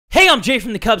Hey, I'm Jay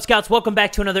from the Kubz Scouts. Welcome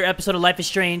back to another episode of Life is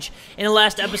Strange. In the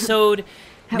last episode,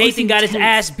 Nathan got his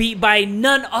ass beat by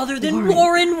none other than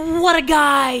Warren. What a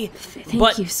guy!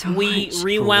 Thank you so much. We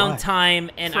rewound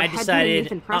time, and I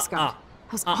decided, That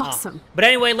was awesome. But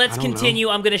anyway, let's continue.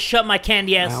 I'm gonna shut my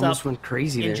candy ass up. I almost went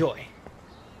crazy there. Enjoy.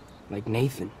 Like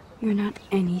Nathan. You're not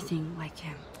anything like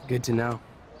him. Good to know.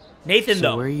 Nathan, so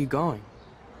though. Where are you going?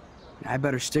 I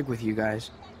better stick with you guys,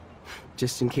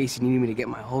 just in case you need me to get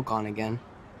my Hulk on again.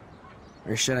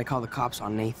 Or should I call the cops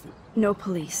on Nathan? No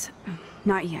police.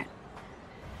 Not yet.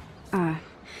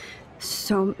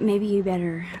 So maybe you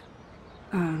better,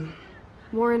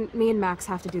 Warren, me and Max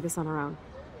have to do this on our own.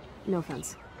 No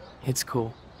offense. It's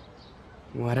cool.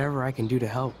 Whatever I can do to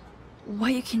help.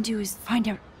 What you can do is find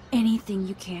out anything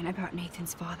you can about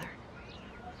Nathan's father.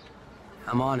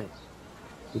 I'm on it.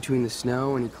 Between the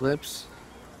snow and eclipse,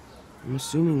 I'm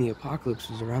assuming the apocalypse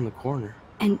is around the corner.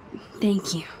 And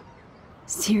thank you.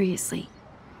 Seriously.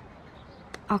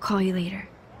 I'll call you later.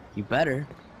 You better.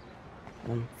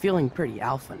 I'm feeling pretty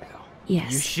alpha now.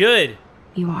 Yes. You should.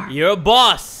 You are. You're a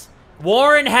boss.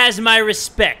 Warren has my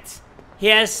respect. He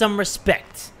has some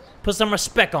respect. Put some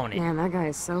respect on it. Man, that guy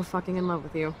is so fucking in love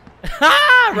with you.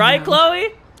 Ha! Right,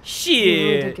 Chloe? Shit. You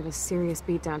really did give a serious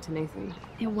beatdown to Nathan.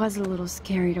 It was a little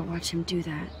scary to watch him do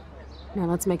that. Now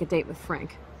let's make a date with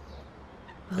Frank.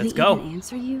 Will Let's he go. even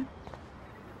answer you?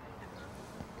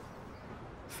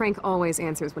 Frank always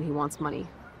answers when he wants money.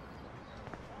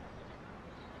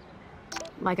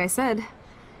 Like I said,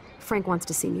 Frank wants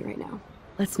to see me right now.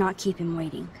 Let's not keep him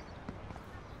waiting.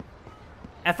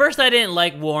 At first, I didn't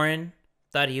like Warren.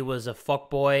 Thought he was a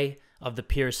fuckboy of the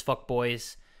Pierce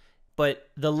fuckboys. But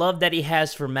the love that he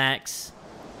has for Max,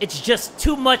 it's just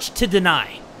too much to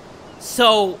deny.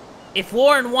 So, if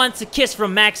Warren wants a kiss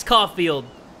from Max Caulfield,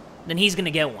 then he's gonna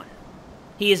get one.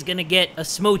 He is gonna get a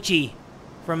smoochie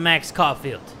from Max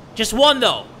Caulfield. Just one,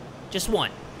 though. Just one.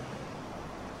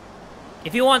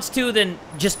 If he wants two, then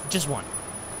just one.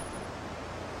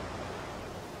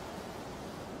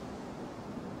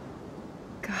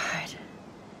 God,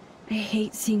 I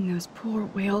hate seeing those poor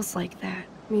whales like that.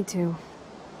 Me too.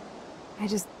 I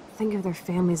just think of their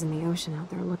families in the ocean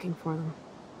out there looking for them.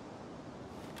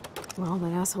 Well,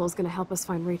 that asshole's gonna help us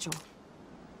find Rachel.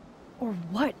 Or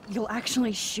what? You'll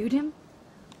actually shoot him?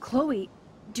 Chloe,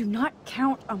 do not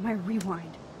count on my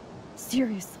rewind.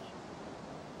 Seriously.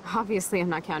 Obviously, I'm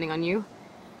not counting on you.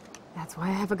 That's why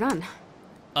I have a gun. And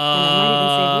I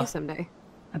might even save you someday.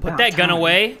 Put that gun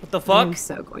away. What the fuck? I'm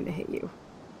so going to hit you.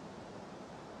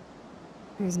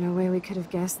 There's no way we could have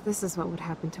guessed this is what would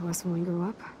happen to us when we grew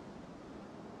up.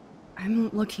 I'm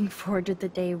looking forward to the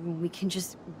day when we can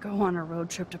just go on a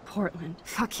road trip to Portland.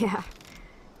 Fuck yeah.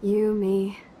 You,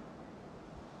 me,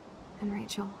 and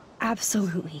Rachel.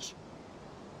 Absolutely.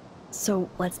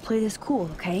 So let's play this cool,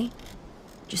 okay?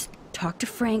 Just talk to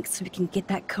Frank so we can get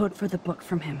that code for the book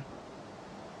from him.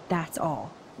 That's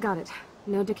all. Got it.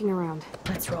 No dicking around.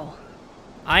 Let's roll.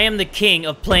 I am the king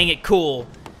of playing it cool,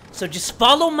 so just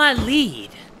follow my lead,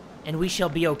 and we shall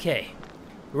be okay.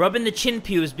 Rubbing the chin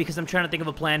pews because I'm trying to think of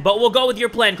a plan, but we'll go with your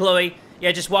plan, Chloe.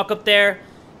 Yeah, just walk up there,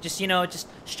 just, you know, just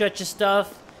stretch your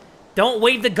stuff. Don't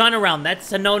wave the gun around.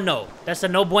 That's a no-no. That's a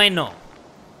no bueno.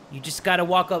 You just gotta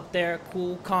walk up there,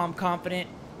 cool, calm, confident.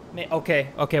 Okay,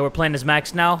 we're playing as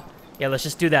Max now. Yeah, let's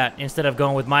just do that. Instead of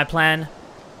going with my plan,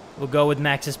 we'll go with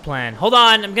Max's plan. Hold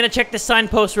on, I'm gonna check the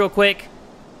signpost real quick.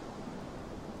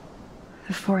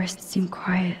 The forest seemed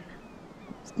quiet.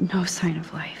 No sign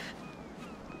of life.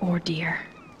 Or deer.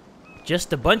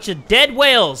 Just a bunch of dead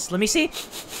whales. Let me see.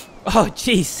 Oh,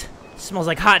 jeez. Smells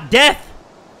like hot death.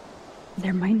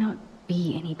 There might not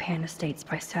be any Pan Estates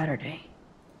by Saturday.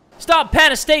 Stop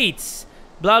Pan Estates!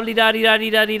 Blah blah da da da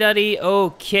da da da.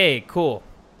 Okay, cool.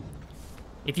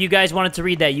 If you guys wanted to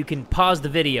read that, you can pause the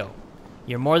video.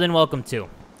 You're more than welcome to.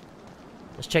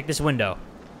 Let's check this window.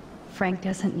 Frank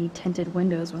doesn't need tinted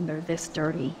windows when they're this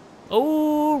dirty.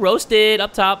 Oh, roasted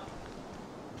up top.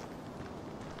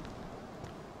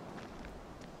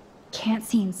 Can't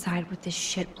see inside with this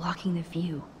shit blocking the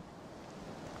view.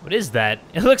 What is that?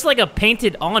 It looks like a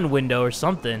painted on window or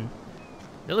something.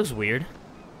 It looks weird.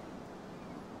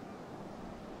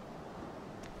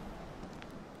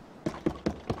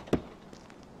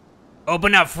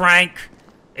 Open up, Frank.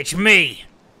 It's me,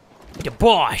 the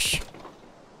boss.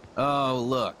 Oh,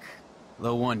 look.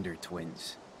 The Wonder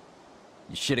Twins.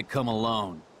 You should have come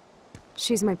alone.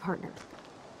 She's my partner.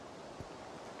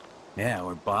 Yeah,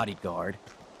 or bodyguard.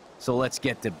 So let's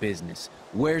get to business.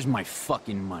 Where's my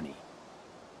fucking money?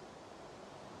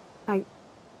 I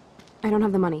don't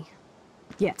have the money.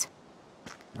 Yet.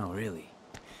 Oh, really?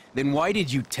 Then why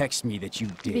did you text me that you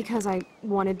did? Because I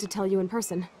wanted to tell you in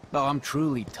person. Oh, I'm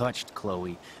truly touched,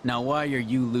 Chloe. Now, why are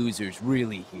you losers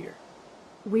really here?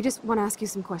 We just want to ask you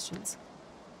some questions.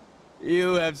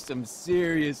 You have some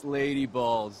serious lady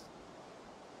balls.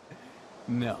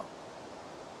 No.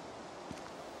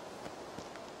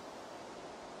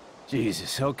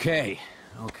 Jesus, okay.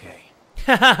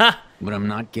 But I'm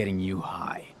not getting you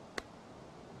high.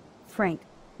 Frank,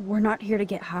 we're not here to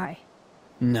get high.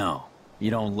 No,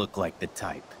 you don't look like the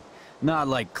type. Not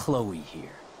like Chloe here.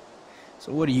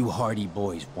 So what do you hardy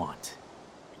boys want?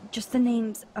 Just the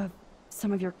names of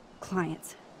some of your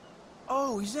clients.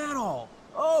 Oh, is that all?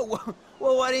 Oh,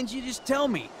 well, why didn't you just tell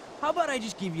me? How about I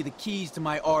just give you the keys to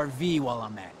my RV while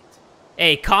I'm at it?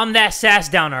 Hey, calm that sass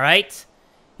down, alright?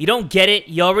 You don't get it.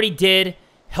 You already did.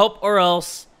 Help or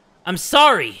else. I'm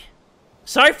sorry.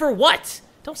 Sorry for what?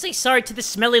 Don't say sorry to this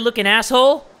smelly-looking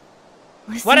asshole.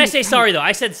 Listen, Why'd I say Frank, sorry, though?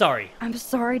 I said sorry. I'm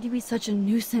sorry to be such a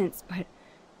nuisance, but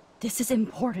this is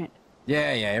important. Yeah,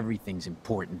 everything's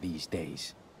important these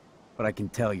days. But I can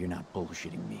tell you're not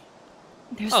bullshitting me.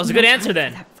 There's Oh, it was a no good answer time for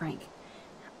then. that, Frank.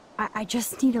 I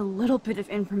just need a little bit of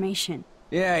information.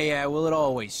 Yeah, well, it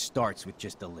always starts with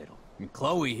just a little. And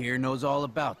Chloe here knows all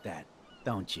about that,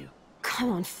 don't you?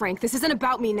 Come on, Frank, this isn't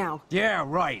about me now. Yeah,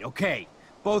 right, okay.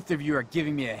 Both of you are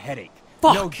giving me a headache.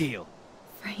 Fuck. No deal.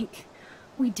 Frank,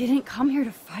 we didn't come here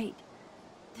to fight.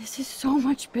 This is so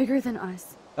much bigger than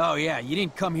us. Oh yeah, you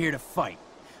didn't come here to fight.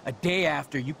 A day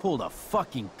after, you pulled a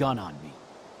fucking gun on me.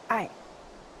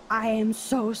 I am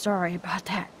so sorry about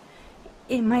that.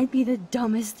 It might be the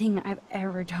dumbest thing I've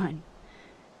ever done.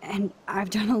 And I've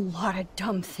done a lot of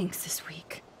dumb things this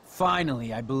week.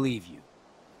 Finally, I believe you.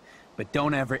 But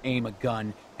don't ever aim a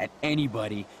gun at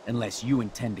anybody unless you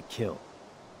intend to kill.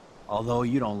 Although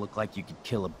you don't look like you could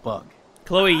kill a bug.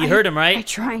 Chloe, you heard him, right? I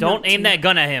try Don't not aim to. that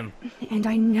gun at him. And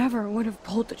I never would have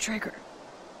pulled the trigger.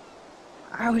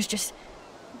 I was just...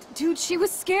 Dude, she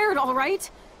was scared, all right?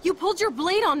 You pulled your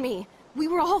blade on me. We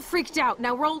were all freaked out.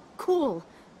 Now we're all cool.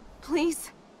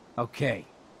 Please? Okay,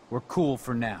 we're cool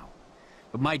for now.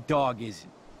 But my dog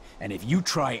isn't. And if you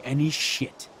try any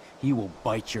shit, he will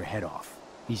bite your head off.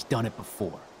 He's done it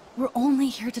before. We're only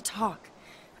here to talk.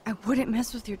 I wouldn't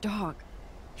mess with your dog.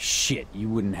 Shit, you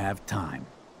wouldn't have time.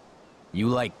 You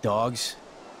like dogs?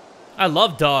 I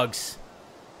love dogs.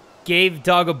 Gave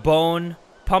dog a bone.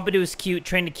 Pompidou's cute,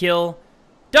 trained to kill.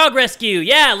 Dog rescue!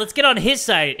 Yeah, let's get on his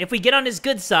side. If we get on his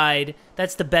good side,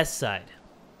 that's the best side.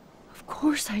 Of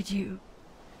course I do.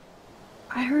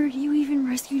 I heard you even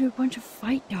rescued a bunch of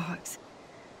fight dogs.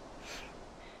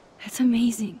 That's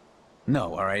amazing.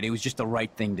 No, alright, it was just the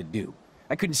right thing to do.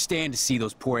 I couldn't stand to see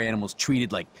those poor animals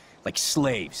treated like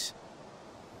slaves.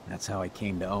 That's how I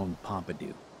came to own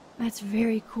Pompidou. That's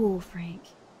very cool, Frank.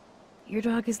 Your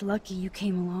dog is lucky you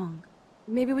came along.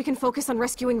 Maybe we can focus on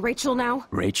rescuing Rachel now?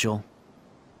 Rachel?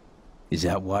 Is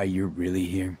that why you're really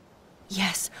here?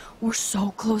 Yes, we're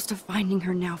so close to finding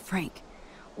her now, Frank.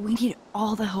 We need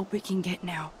all the help we can get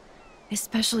now.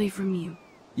 Especially from you.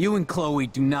 You and Chloe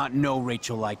do not know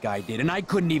Rachel like I did, and I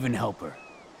couldn't even help her.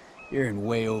 You're in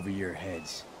way over your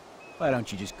heads. Why don't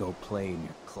you just go play in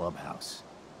your clubhouse?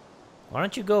 Why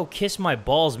don't you go kiss my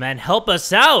balls, man? Help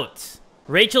us out!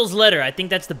 Rachel's letter. I think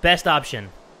that's the best option.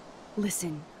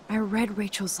 Listen, I read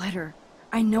Rachel's letter.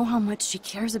 I know how much she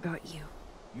cares about you.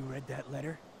 You read that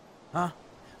letter? Huh?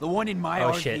 The one in my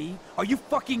Oh, RV? shit. Are you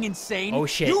fucking insane? Oh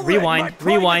shit. You read my Rewind. private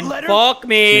Rewind. letter? Fuck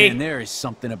me! Man, there is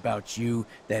something about you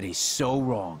that is so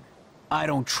wrong. I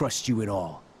don't trust you at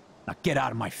all. Now get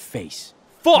out of my face.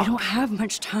 You Fuck! don't have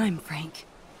much time, Frank.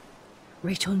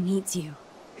 Rachel needs you.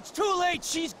 It's too late.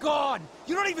 She's gone.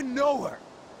 You don't even know her.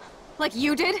 Like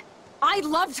you did? I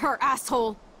loved her,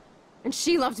 asshole! And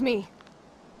she loved me.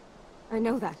 I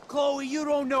know that. Chloe, you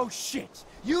don't know shit.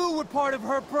 You were part of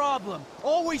her problem.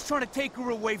 Always trying to take her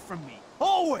away from me.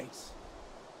 Always.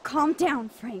 Calm down,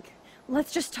 Frank.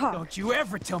 Let's just talk. Don't you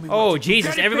ever tell me what Oh, to do.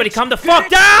 Jesus. Get it, Everybody bitch? calm the Get fuck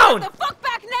it? down! The fuck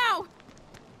back now!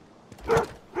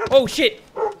 Oh, shit.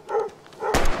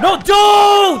 No,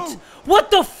 don't! What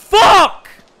the fuck?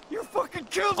 You fucking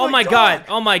killed Oh my dog. god.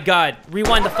 Oh my god.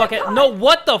 Rewind the fuck out. No,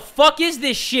 what the fuck is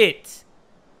this shit?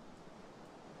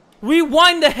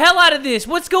 Rewind the hell out of this.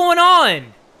 What's going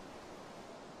on?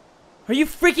 Are you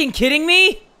freaking kidding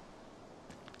me?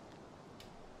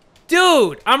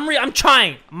 Dude, I'm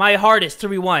trying my hardest to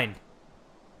rewind.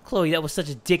 Chloe, that was such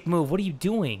a dick move. What are you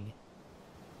doing?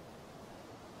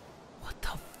 What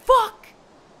the fuck?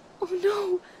 Oh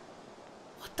no,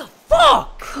 What the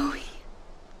fuck? Chloe.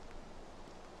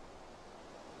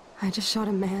 I just shot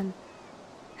a man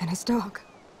and his dog.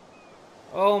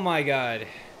 Oh my god.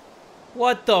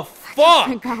 What the fuck?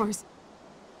 Frank Powers.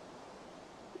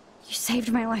 You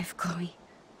saved my life, Chloe.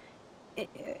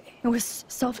 It was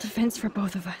self-defense for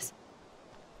both of us.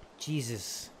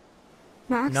 Jesus.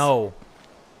 Max? No.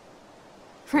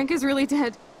 Frank is really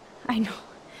dead. I know,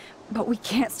 but we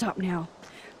can't stop now.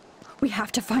 We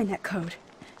have to find that code.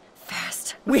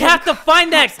 Fast. We have to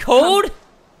find that code?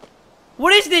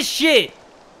 What is this shit?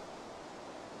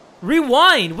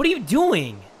 Rewind. What are you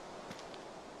doing?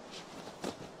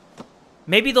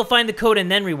 Maybe they'll find the code and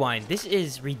then rewind. This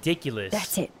is ridiculous.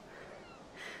 That's it.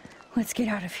 Let's get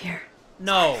out of here.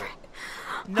 No.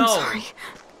 No. I'm sorry.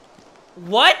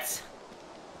 What?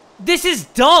 This is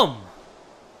dumb.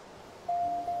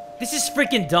 This is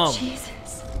freaking dumb.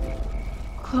 Jesus.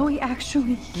 Chloe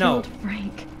actually No. killed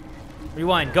Frank.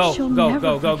 Rewind. Go. She'll Go. never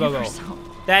Go. Go. Go. forgive Go.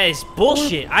 herself. That is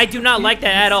bullshit. I do not like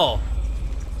that at all.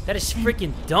 That is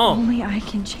freaking dumb. Only I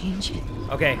can change it.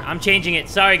 Okay, I'm changing it.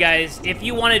 Sorry, guys. If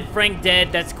you wanted Frank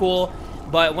dead, that's cool.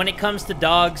 But when it comes to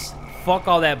dogs, fuck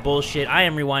all that bullshit. I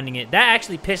am rewinding it. That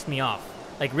actually pissed me off.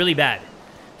 Like, really bad.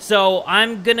 So,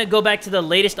 I'm gonna go back to the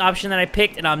latest option that I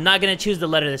picked, and I'm not gonna choose the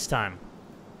letter this time.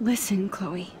 Listen,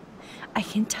 Chloe. I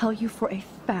can tell you for a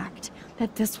fact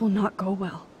that this will not go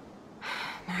well.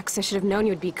 Max, I should have known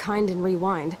you would be kind and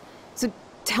rewind. So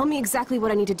tell me exactly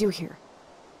what I need to do here.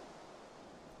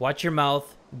 Watch your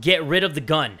mouth. Get rid of the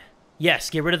gun. Yes,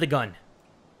 get rid of the gun.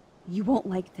 You won't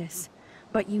like this,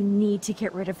 but you need to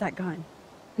get rid of that gun.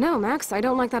 No, Max, I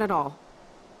don't like that at all.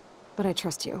 But I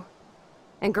trust you.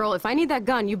 And girl, if I need that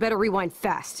gun, you better rewind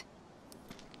fast.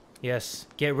 Yes,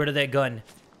 get rid of that gun.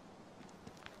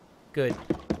 Good.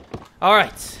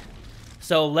 Alright.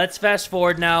 So, let's fast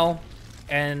forward now,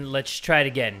 and let's try it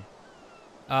again.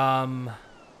 No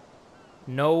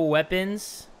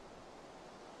weapons.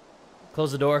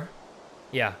 Close the door.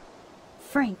 Yeah.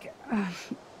 Frank,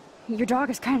 your dog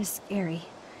is kind of scary.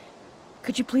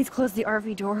 Could you please close the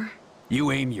RV door?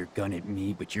 You aim your gun at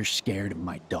me, but you're scared of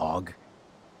my dog?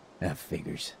 That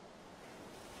figures.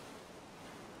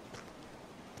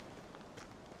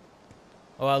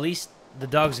 Oh, at least the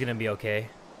dog's gonna be okay.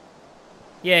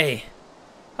 Yay.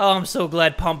 Oh, I'm so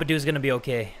glad Pompidou's gonna be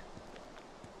okay.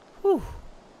 Whew.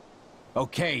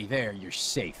 Okay, there, you're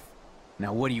safe.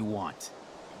 Now what do you want?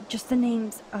 Just the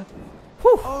names of...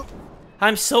 Whew.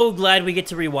 I'm so glad we get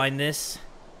to rewind this.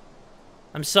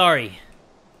 I'm sorry.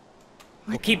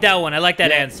 We'll keep that one. I like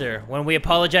that answer. When we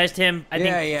apologized to him, I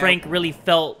think Frank really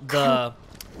felt the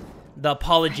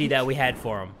apology that we had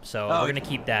for him. So we're gonna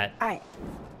keep that.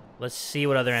 Let's see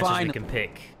what other answers we can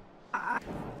pick.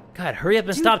 God, hurry up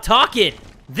and stop talking!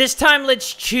 This time,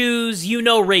 let's choose you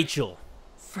know Rachel.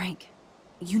 Frank,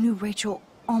 you knew Rachel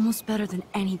almost better than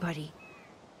anybody.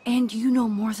 And you know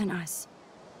more than us.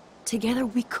 Together,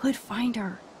 we could find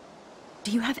her.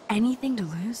 Do you have anything to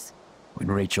lose? When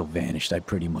Rachel vanished, I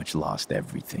pretty much lost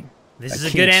everything. This is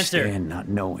a good answer. I can't stand not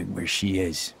knowing where she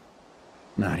is.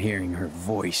 Not hearing her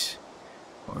voice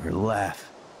or her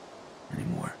laugh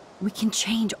anymore. We can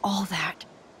change all that.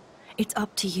 It's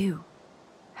up to you.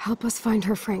 Help us find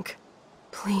her, Frank.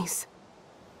 Please.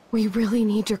 We really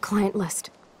need your client list.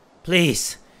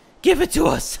 Please, give it to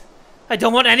us. I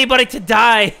don't want anybody to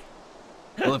die.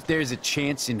 Well, if there's a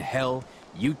chance in hell,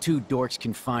 you two dorks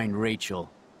can find Rachel.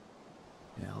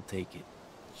 Yeah, I'll take it.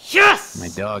 Yes! My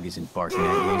dog isn't barking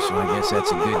at you, so I guess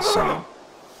that's a good sign.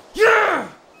 Yeah!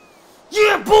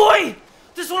 Yeah, boy!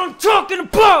 This is what I'm talking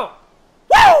about!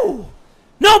 Woo!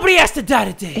 Nobody has to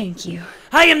die today. Thank you.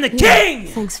 I am the king!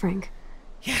 Thanks, Frank.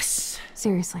 Yes.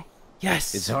 Seriously.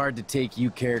 Yes. It's hard to take you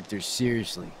characters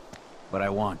seriously, but I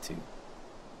want to.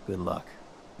 Good luck.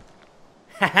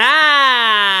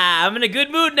 Ha-ha! I'm in a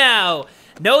good mood now.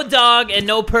 No dog and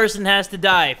no person has to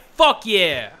die. Fuck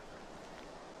yeah!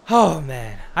 Oh,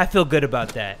 man. I feel good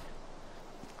about that.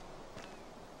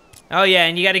 Oh, yeah,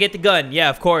 and you gotta get the gun. Yeah,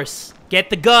 of course.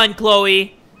 Get the gun,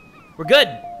 Chloe. We're good.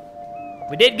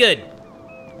 We did good.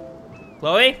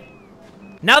 Chloe?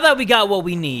 Now that we got what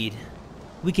we need,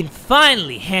 we can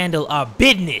finally handle our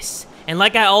business. And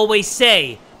like I always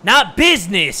say, not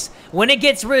business. When it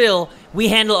gets real, we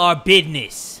handle our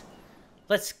business.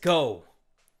 Let's go.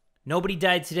 Nobody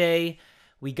died today.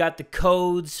 We got the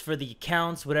codes for the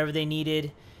accounts, whatever they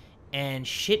needed. And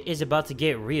shit is about to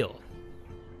get real.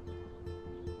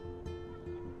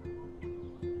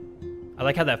 I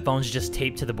like how that phone's just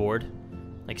taped to the board.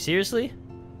 Like, seriously?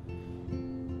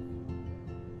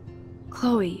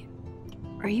 Chloe,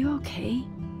 are you okay?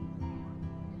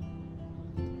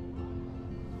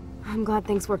 I'm glad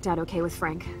things worked out okay with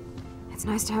Frank. It's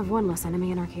nice to have one less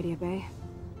enemy in Arcadia Bay.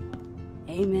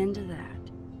 Amen to that.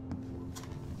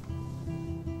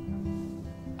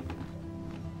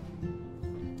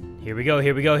 Here we go,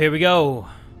 here we go, here we go.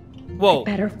 Whoa.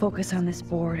 Better focus on this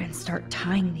board and start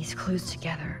tying these clues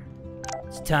together.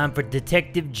 It's time for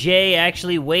Detective J.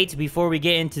 Actually, wait before we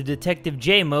get into Detective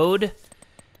J mode.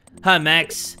 Hi,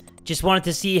 Max. Just wanted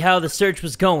to see how the search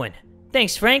was going.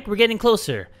 Thanks, Frank. We're getting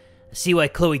closer. I see why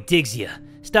Chloe digs you.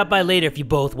 Stop by later if you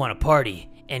both want to party.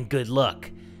 And good luck.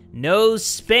 No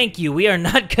spank you. We are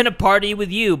not gonna party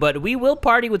with you, but we will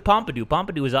party with Pompidou.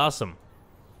 Pompidou is awesome.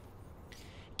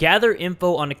 Gather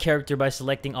info on a character by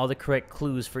selecting all the correct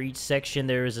clues. For each section,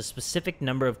 there is a specific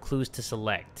number of clues to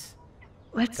select.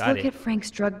 Let's look at Frank's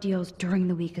drug deals during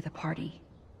the week of the party.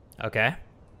 Okay.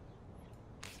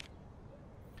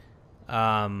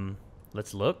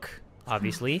 Let's look,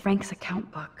 obviously. Frank's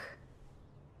account book.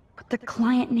 But the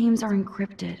client names are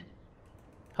encrypted.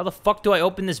 How the fuck do I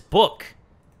open this book?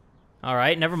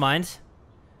 Alright, never mind.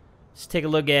 Let's take a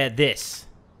look at this.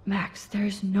 Max,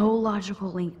 there's no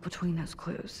logical link between those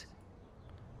clues.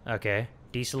 Okay.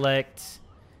 Deselect.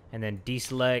 And then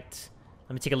deselect.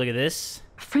 Let me take a look at this.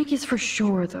 Frank is for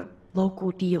sure the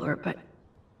local dealer, but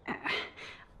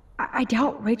I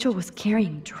doubt Rachel was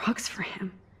carrying drugs for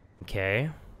him. Okay.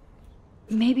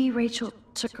 Maybe Rachel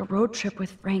took a road trip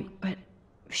with Frank, but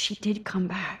she did come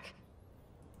back.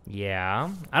 Yeah.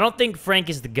 I don't think Frank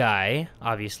is the guy,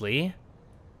 obviously.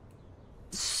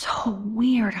 So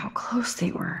weird how close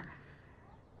they were.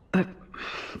 But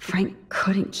Frank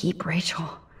couldn't keep Rachel.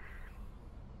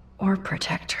 Or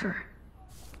protect her.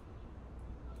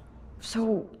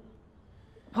 So,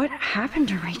 what happened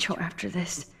to Rachel after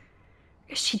this?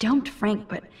 She dumped Frank,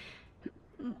 but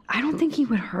I don't think he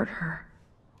would hurt her.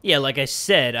 Yeah, like I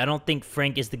said, I don't think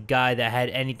Frank is the guy that had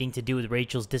anything to do with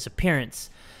Rachel's disappearance.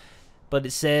 But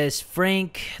it says,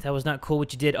 Frank, that was not cool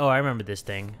what you did. Oh, I remember this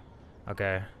thing.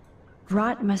 Okay.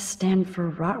 Rot must stand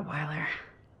for Rottweiler.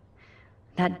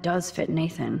 That does fit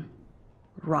Nathan.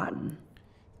 Rotten.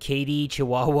 Katie,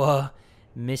 Chihuahua,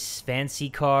 Miss Fancy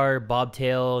Car,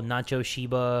 Bobtail, Nacho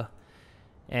Shiba.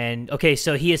 And, okay,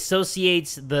 so he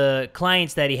associates the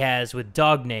clients that he has with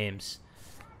dog names.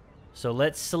 So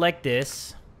let's select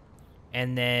this.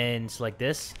 And then select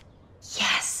this.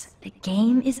 Yes, the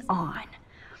game is on.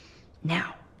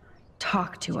 Now,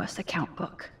 talk to us, account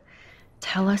book.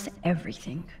 Tell us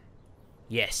everything.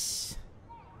 Yes.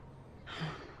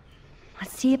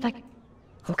 Let's see if I...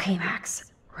 Okay, Max.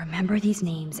 Remember these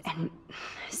names and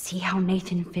see how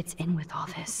Nathan fits in with all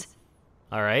this.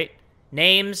 Alright.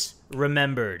 Names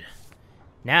remembered.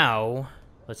 Now,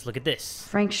 let's look at this.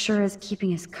 Frank sure is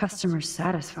keeping his customers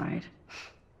satisfied.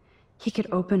 He could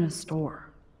open a store.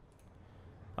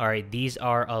 Alright, these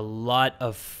are a lot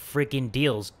of freaking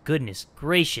deals. Goodness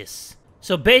gracious.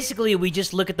 So basically, we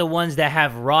just look at the ones that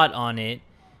have rot on it.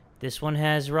 This one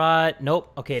has rot.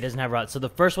 Nope. Okay, it doesn't have rot. So the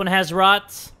first one has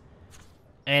rot.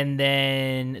 And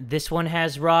then this one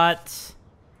has rot.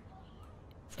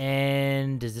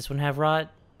 And does this one have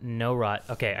rot? No rot.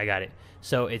 Okay, I got it.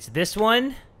 So it's this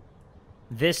one,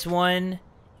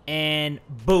 and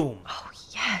boom. Oh,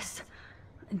 yes.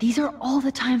 These are all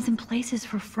the times and places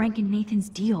for Frank and Nathan's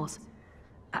deals.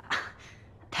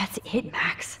 That's it,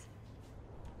 Max.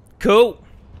 Cool.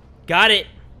 Got it.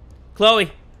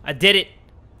 Chloe, I did it.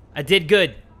 I did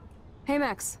good. Hey,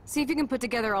 Max. See if you can put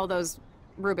together all those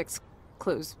Rubik's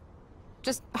clues.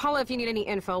 Just holla if you need any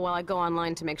info while I go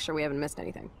online to make sure we haven't missed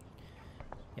anything.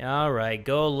 Alright,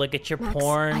 go look at your Max,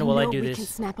 porn while I do we this. can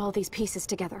snap all these pieces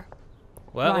together.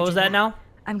 What was that now?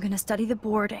 I'm gonna study the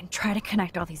board and try to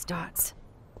connect all these dots.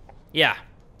 Yeah.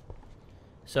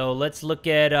 So let's look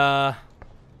at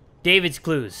David's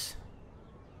clues.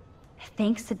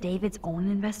 Thanks to David's own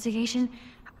investigation,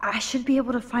 I should be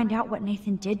able to find out what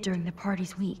Nathan did during the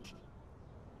party's week.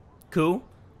 Cool.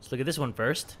 Let's look at this one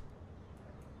first.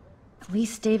 At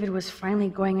least David was finally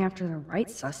going after the right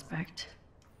suspect.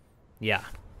 Yeah.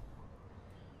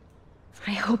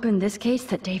 I hope in this case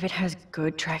that David has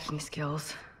good tracking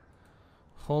skills.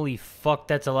 Holy fuck,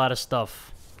 that's a lot of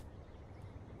stuff.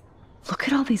 Look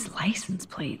at all these license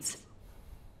plates.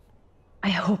 I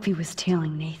hope he was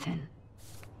tailing Nathan.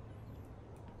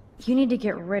 You need to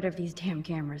get rid of these damn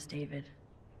cameras, David.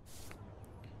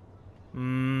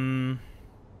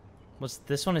 What's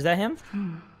this one? Is that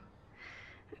him?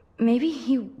 Maybe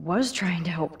he was trying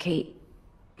to help Kate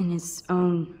in his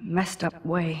own messed up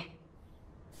way.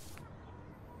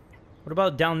 What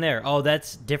about down there? Oh,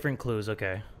 that's different clues.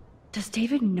 Okay. Does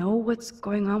David know what's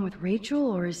going on with Rachel,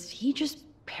 or is he just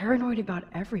paranoid about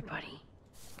everybody?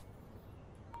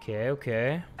 Okay,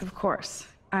 okay. Of course,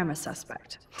 I'm a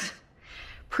suspect.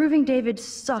 Proving David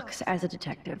sucks as a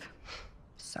detective.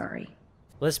 Sorry.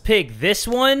 Let's pick this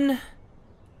one,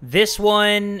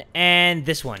 and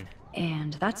this one.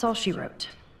 And that's all she wrote.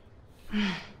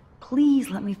 Please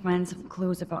let me find some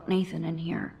clues about Nathan in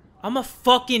here. I'm a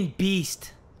fucking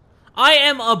beast. I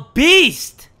am a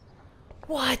beast!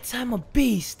 What? I'm a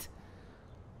beast.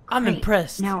 I'm Great.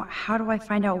 impressed. Now, how do I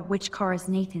find out which car is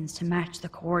Nathan's to match the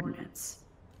coordinates?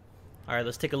 Alright,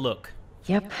 let's take a look.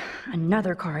 Yep,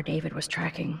 another car David was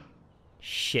tracking.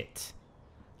 Shit.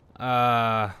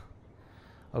 Okay.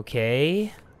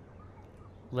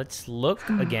 Let's look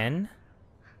again.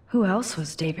 Who else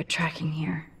was David tracking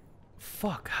here?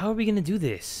 Fuck, how are we gonna do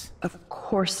this? Of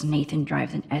course Nathan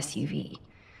drives an SUV.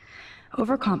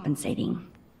 Overcompensating,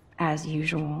 as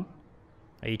usual.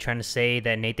 Are you trying to say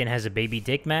that Nathan has a baby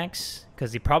dick, Max?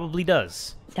 Because he probably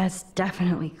does. That's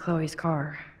definitely Chloe's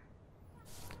car.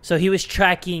 So he was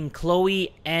tracking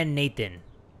Chloe and Nathan.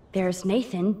 There's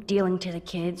Nathan dealing to the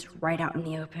kids right out in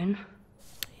the open.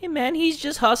 Hey man, he's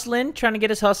just hustling, trying to get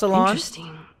his hustle on.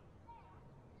 Interesting.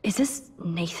 Is this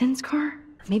Nathan's car?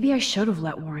 Maybe I should have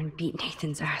let Warren beat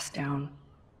Nathan's ass down.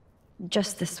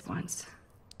 Just this once.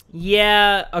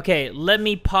 Yeah, okay, let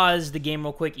me pause the game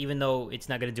real quick, even though it's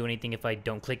not going to do anything if I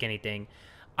don't click anything.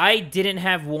 I didn't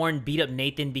have Warren beat up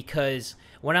Nathan because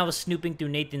when I was snooping through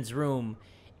Nathan's room,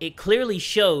 it clearly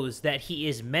shows that he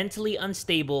is mentally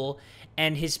unstable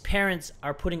and his parents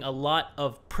are putting a lot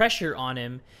of pressure on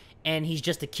him and he's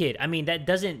just a kid. I mean, that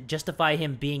doesn't justify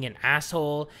him being an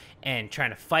asshole and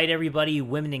trying to fight everybody,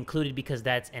 women included, because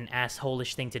that's an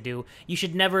asshole-ish thing to do. You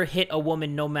should never hit a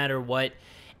woman no matter what.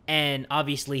 And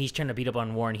obviously, he's trying to beat up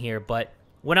on Warren here. But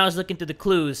when I was looking through the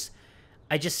clues,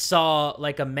 I just saw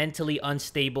like a mentally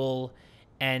unstable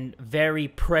and very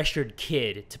pressured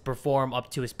kid to perform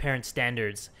up to his parents'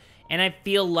 standards. And I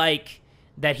feel like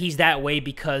that he's that way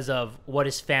because of what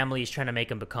his family is trying to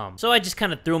make him become. So I just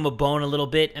kind of threw him a bone a little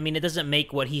bit. I mean, it doesn't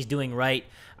make what he's doing right.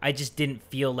 I just didn't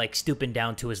feel like stooping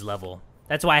down to his level.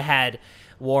 That's why I had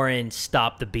Warren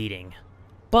stop the beating.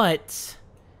 But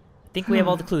I think we have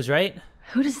all the clues, right?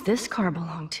 Who does this car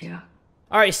belong to?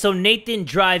 Alright, so Nathan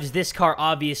drives this car,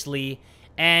 obviously,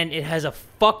 and it has a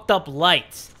fucked up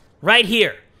light right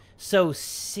here. So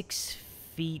 6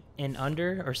 feet and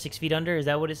under, or 6 feet under, is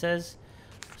that what it says?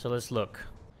 So let's look.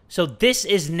 So this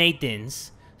is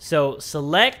Nathan's. So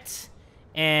select,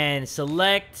 and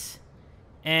select,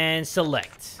 and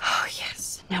select. Oh,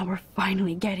 yes. Now we're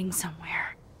finally getting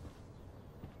somewhere.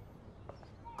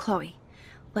 Chloe,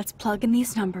 let's plug in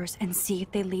these numbers and see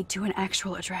if they lead to an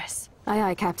actual address. Aye,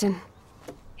 aye, Captain.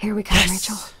 Here we come,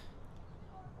 Rachel.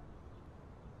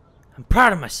 I'm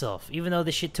proud of myself, even though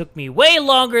this shit took me way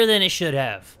longer than it should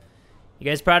have. You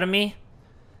guys proud of me?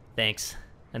 Thanks.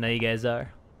 I know you guys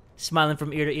are. Smiling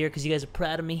from ear to ear because you guys are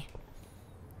proud of me.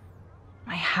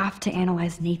 I have to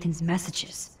analyze Nathan's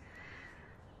messages.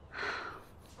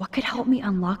 What could help me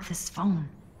unlock this phone?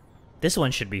 This one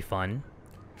should be fun.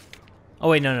 Oh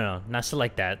wait, no. Not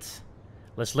select that.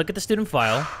 Let's look at the student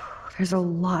file. There's a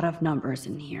lot of numbers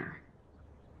in here.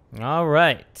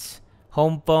 Alright.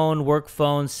 Home phone, work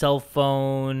phone, cell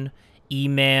phone,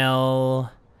 email.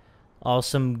 All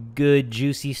some good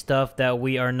juicy stuff that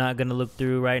we are not going to look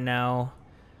through right now.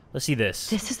 Let's see this.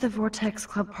 This is the Vortex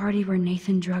Club party where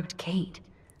Nathan drugged Kate.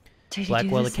 Did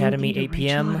Blackwell he do the Academy, same thing to 8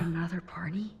 p.m. Rachel at another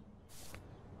party?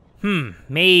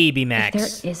 Maybe, Max.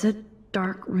 If there is a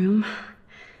dark room,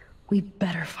 we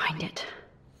better find it.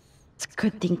 It's a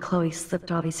good thing Chloe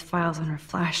slipped all these files on her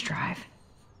flash drive.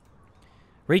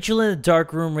 Rachel in the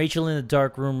dark room, Rachel in the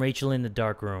dark room, Rachel in the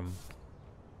dark room.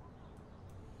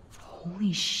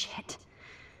 Holy shit.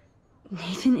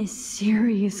 Nathan is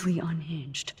seriously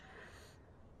unhinged.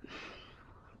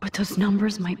 But those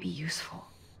numbers might be useful.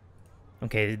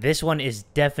 Okay, this one is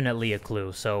definitely a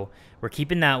clue, so we're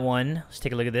keeping that one. Let's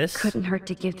take a look at this. Couldn't hurt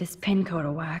to give this pin code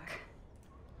a whack.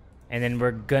 And then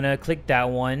we're gonna click that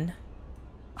one.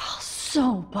 Oh,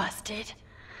 so busted.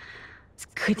 It's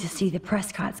good to see the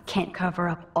Prescotts can't cover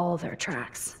up all their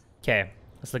tracks. Okay,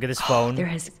 let's look at this phone. There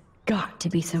has got to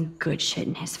be some good shit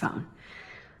in his phone.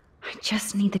 I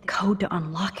just need the code to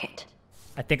unlock it.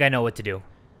 I think I know what to do.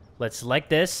 Let's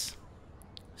select this.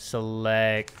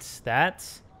 Select that.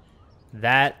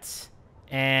 That.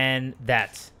 And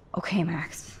that. Okay,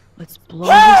 Max. Let's blow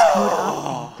this code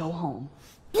up and go home.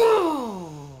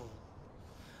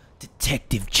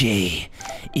 Detective J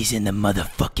is in the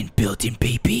motherfucking building,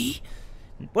 baby.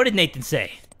 What did Nathan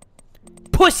say?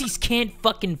 Pussies can't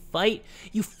fucking fight.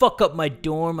 You fuck up my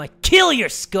dorm, I kill your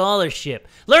scholarship.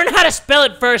 Learn how to spell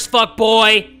it first, fuck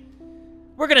boy.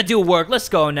 We're gonna do work. Let's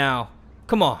go now.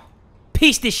 Come on.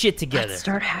 Piece this shit together. Let's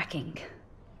start hacking.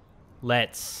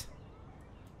 Let's.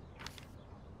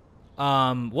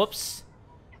 Whoops.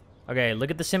 Okay, look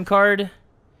at the SIM card.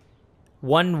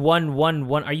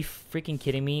 1111. Are you freaking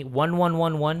kidding me?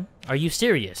 1111? Are you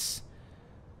serious?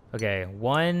 Okay,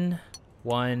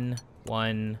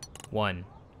 1111.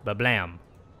 Ba-blam.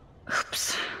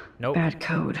 Oops. Nope. Bad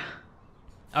code.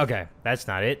 Okay, that's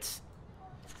not it.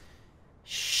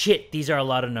 Shit, these are a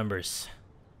lot of numbers.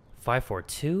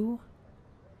 542?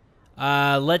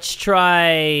 Let's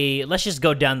just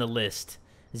go down the list.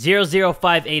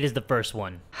 0058 is the first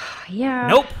one. Yeah.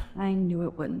 Nope. I knew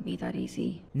it wouldn't be that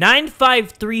easy.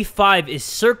 9535 is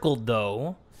circled,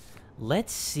 though.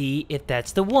 Let's see if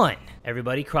that's the one.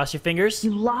 Everybody, cross your fingers.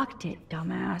 You locked it,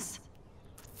 dumbass.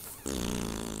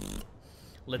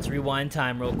 Let's rewind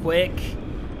time real quick.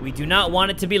 We do not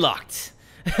want it to be locked.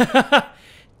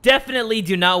 Definitely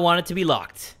do not want it to be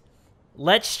locked.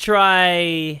 Let's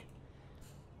try...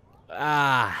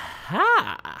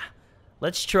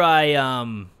 Let's try,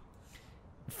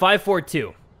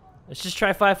 542. Let's just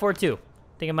try 542. I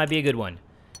think it might be a good one.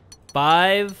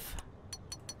 5,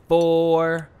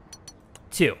 4,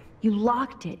 2. You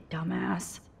locked it,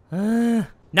 dumbass.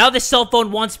 Now the cell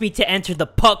phone wants me to enter the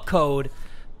puck code.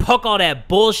 Puck all that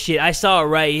bullshit. I saw it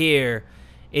right here.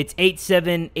 It's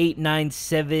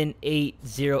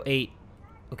 87897808.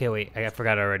 Okay, wait. I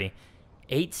forgot already.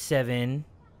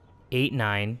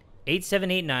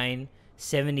 8789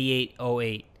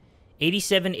 7808.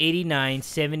 8789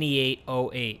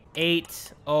 7808.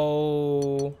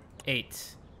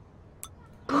 808.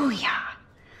 Booyah!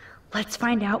 Let's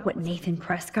find out what Nathan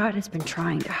Prescott has been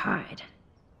trying to hide.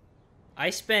 I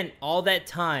spent all that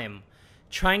time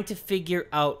trying to figure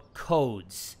out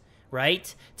codes,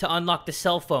 right? To unlock the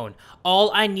cell phone.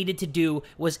 All I needed to do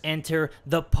was enter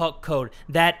the puck code.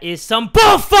 That is some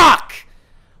bullfuck!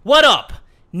 What up?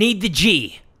 Need the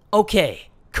G. Okay,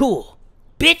 cool.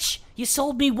 Bitch, you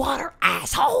sold me water,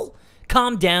 asshole.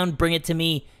 Calm down, bring it to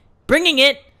me. Bringing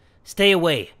it. Stay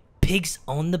away. Pigs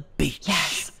on the beach.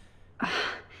 Yes.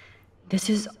 This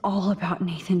is all about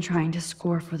Nathan trying to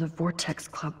score for the Vortex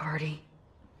Club party.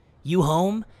 You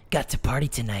home? Got to party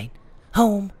tonight.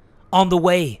 Home. On the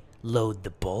way. Load the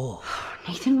bowl.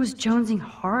 Nathan was jonesing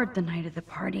hard the night of the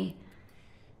party.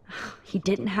 He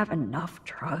didn't have enough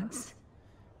drugs.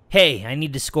 Hey, I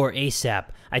need to score ASAP.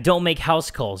 I don't make house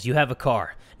calls. You have a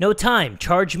car. No time.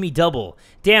 Charge me double.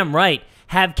 Damn right.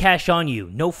 Have cash on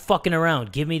you. No fucking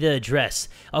around. Give me the address.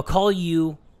 I'll call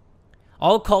to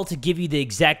give you the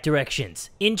exact directions.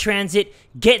 In transit.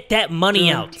 Get that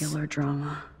money out. Dealer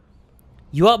drama.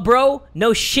 You up, bro?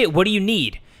 No shit. What do you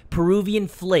need? Peruvian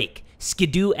flake.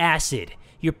 Skidoo acid.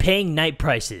 You're paying night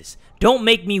prices. Don't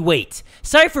make me wait.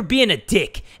 Sorry for being a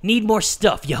dick. Need more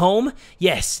stuff. You home?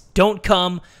 Yes. Don't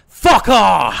come. Fuck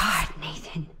off! God,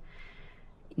 Nathan.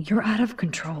 You're out of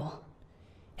control.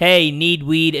 Hey, need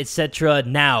weed, etc.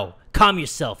 Now. Calm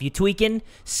yourself. You tweaking?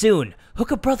 Soon.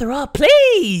 Hook a brother up,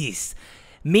 please!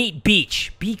 Meet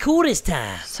Beach. Be cool this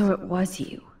time. So it was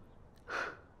you.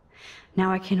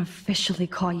 Now I can officially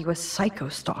call you a psycho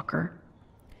stalker.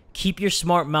 Keep your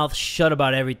smart mouth shut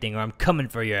about everything or I'm coming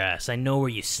for your ass. I know where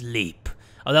you sleep.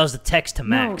 Oh, that was the text to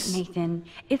Max. No, Nathan.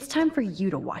 It's time for you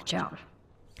to watch out.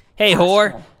 Hey, Asshole.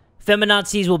 whore.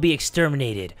 Feminazis will be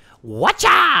exterminated. Watch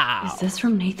out! Is this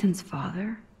from Nathan's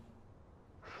father?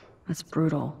 That's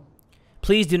brutal.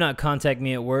 Please do not contact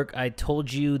me at work. I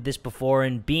told you this before,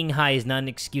 and being high is not an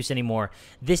excuse anymore.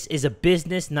 This is a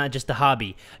business, not just a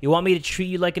hobby. You want me to treat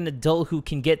you like an adult who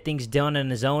can get things done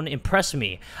on his own? Impress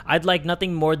me. I'd like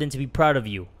nothing more than to be proud of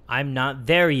you. I'm not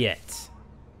there yet.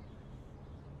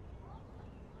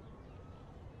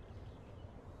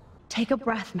 Take a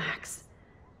breath, Max.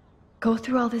 Go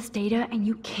through all this data and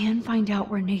you can find out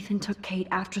where Nathan took Kate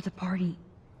after the party.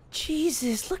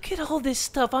 Jesus, look at all this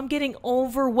stuff. I'm getting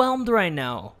overwhelmed right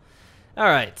now.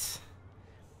 Alright.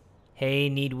 Hey,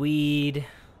 need weed.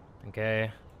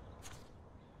 Okay.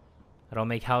 I don't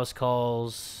make house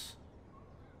calls.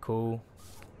 Cool.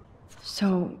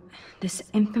 So, this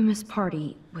infamous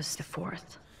party was the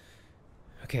 4th.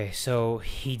 Okay, so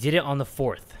he did it on the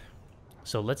 4th.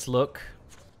 So let's look.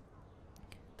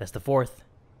 That's the 4th.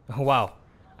 Oh, wow.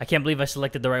 I can't believe I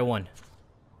selected the right one.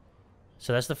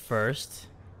 So that's the 1st.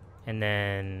 And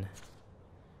then...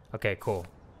 Okay, cool.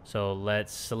 So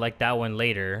let's select that one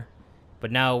later. But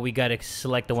now we gotta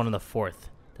select the one on the 4th.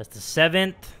 That's the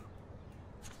 7th.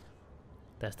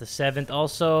 That's the 7th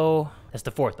also. That's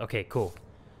the 4th. Okay, cool.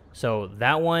 So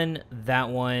that one,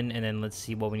 and then let's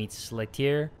see what we need to select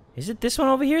here. Is it this one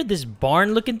over here? This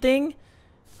barn-looking thing?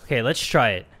 Okay, let's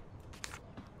try it.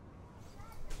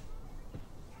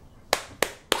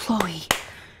 Chloe,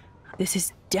 this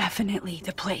is definitely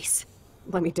the place.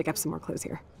 Let me dig up some more clues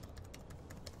here.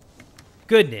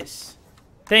 Goodness.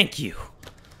 Thank you.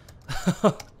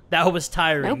 That was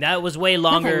tiring. Nope. That was way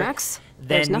longer Nothing, Max.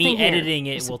 There's than me nothing here. editing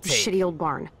it Just will a take. Shitty old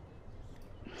barn.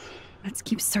 Let's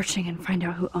keep searching and find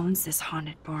out who owns this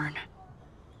haunted barn.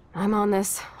 I'm on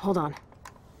this. Hold on.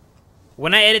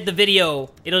 When I edit the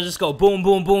video, it'll just go boom,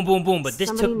 boom, boom, boom, boom. But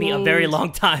this took me a very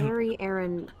long time. Harry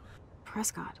Aaron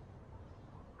Prescott.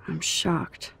 I'm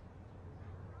shocked.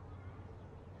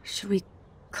 Should we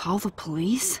call the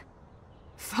police?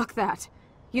 Fuck that.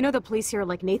 You know the police here are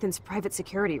like Nathan's private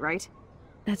security, right?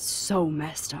 That's so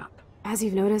messed up. As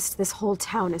you've noticed, this whole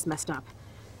town is messed up.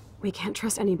 We can't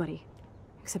trust anybody,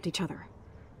 except each other.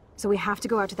 So we have to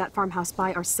go out to that farmhouse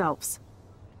by ourselves.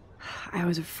 I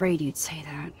was afraid you'd say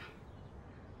that.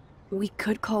 We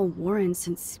could call Warren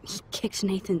since he kicked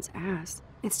Nathan's ass.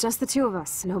 It's just the two of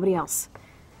us, nobody else.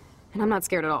 And I'm not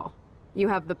scared at all. You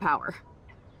have the power.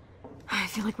 I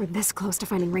feel like we're this close to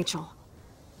finding Rachel.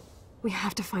 We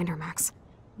have to find her, Max.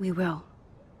 We will.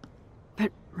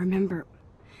 But remember,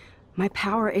 my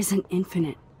power isn't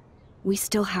infinite. We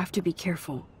still have to be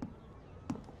careful.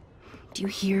 Do you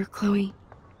hear, Chloe?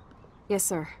 Yes,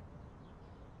 sir.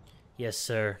 Yes,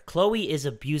 sir. Chloe is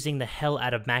abusing the hell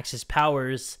out of Max's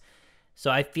powers,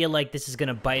 so I feel like this is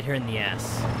gonna bite her in the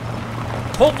ass.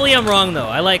 Hopefully I'm wrong, though.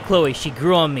 I like Chloe. She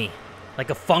grew on me like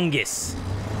a fungus.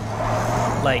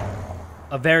 Like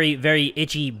a very, very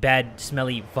itchy, bad,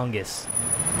 smelly fungus.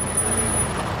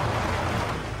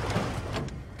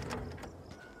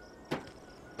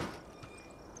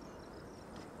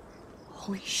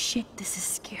 Holy shit, this is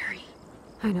scary.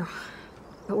 I know.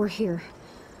 But we're here.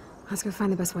 Let's go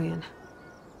find the best way in.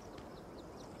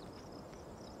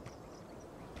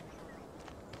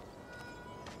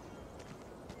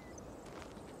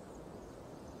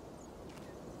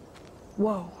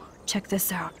 Whoa, check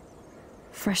this out.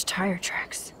 Fresh tire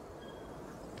tracks.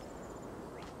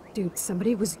 Dude,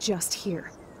 somebody was just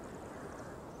here.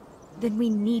 Then we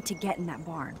need to get in that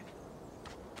barn.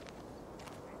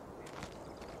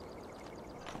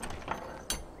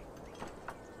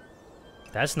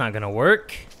 That's not gonna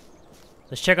work.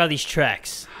 Let's check out these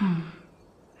tracks.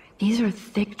 These are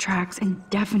thick tracks and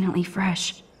definitely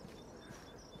fresh.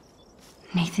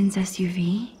 Nathan's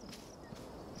SUV?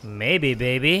 Maybe,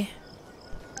 baby.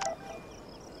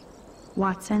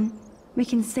 Watson, we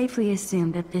can safely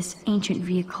assume that this ancient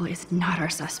vehicle is not our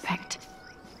suspect.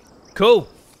 Cool.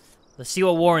 Let's see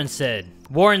what Warren said.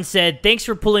 Warren said, "Thanks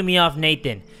for pulling me off,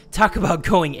 Nathan. Talk about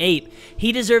going ape.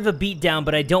 He deserved a beatdown,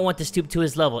 but I don't want to stoop to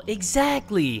his level."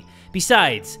 Exactly.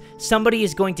 Besides, somebody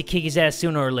is going to kick his ass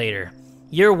sooner or later.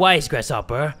 You're wise,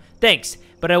 Grasshopper. Thanks,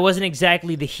 but I wasn't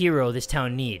exactly the hero this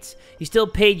town needs. You still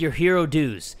paid your hero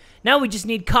dues. Now we just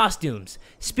need costumes.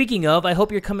 Speaking of, I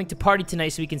hope you're coming to party tonight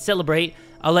so we can celebrate.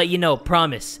 I'll let you know,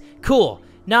 promise. Cool.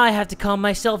 Now I have to calm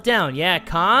myself down. Yeah,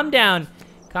 calm down.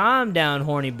 Calm down,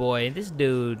 horny boy. This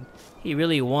dude, he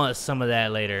really wants some of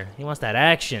that later. He wants that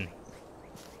action.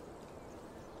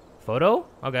 Photo?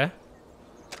 Okay.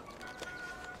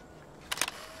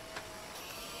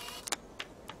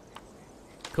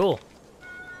 Cool.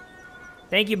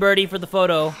 Thank you, Birdie, for the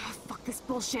photo. Oh, fuck this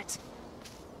bullshit.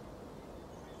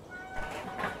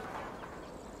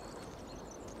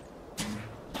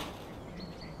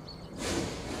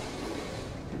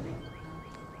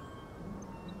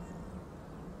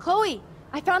 Chloe,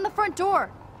 I found the front door.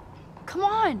 Come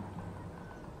on.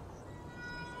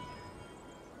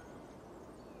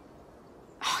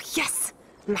 Oh, yes!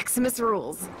 Maximus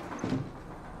rules.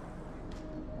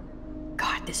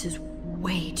 God, this is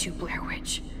way too Blair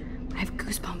Witch. I have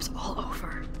goosebumps all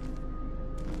over.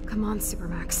 Come on,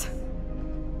 Supermax.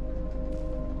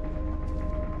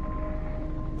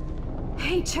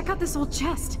 Hey, check out this old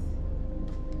chest.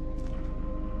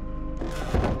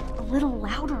 A little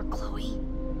louder, Chloe.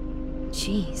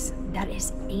 Jeez, that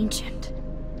is ancient.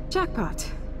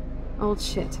 Jackpot. Old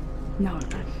shit. No,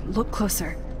 look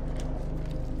closer.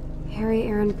 Harry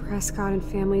Aaron Prescott and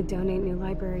family donate new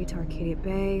library to Arcadia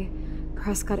Bay.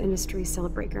 Prescott Industries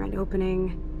celebrate grand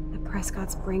opening. The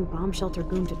Prescotts bring bomb shelter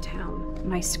boom to town.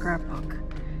 Nice scrapbook.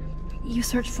 You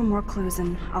search for more clues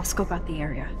and I'll scope out the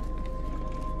area.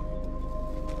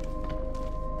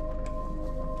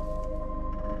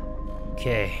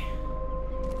 Okay.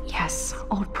 Yes,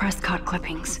 old Prescott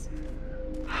clippings.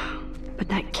 But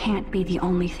that can't be the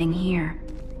only thing here.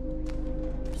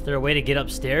 Is there a way to get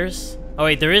upstairs? Oh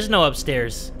wait, there is no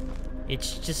upstairs.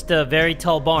 It's just a very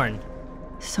tall barn.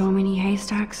 So many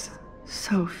haystacks,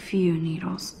 so few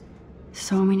needles.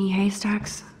 So many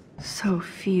haystacks, so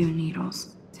few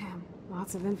needles. Damn,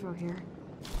 lots of info here.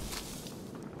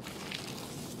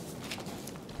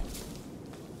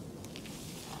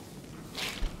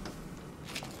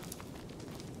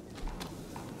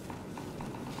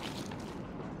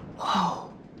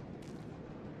 Whoa.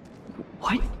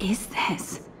 What is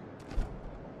this?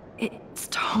 It's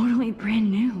totally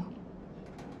brand new.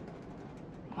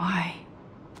 Why?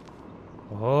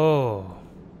 Oh.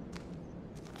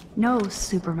 No,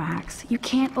 Supermax. You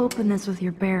can't open this with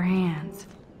your bare hands.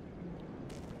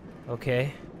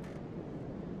 Okay.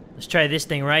 Let's try this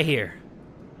thing right here.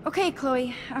 Okay,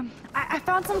 Chloe. I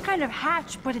found some kind of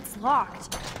hatch, but it's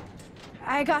locked.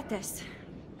 I got this.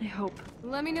 I hope.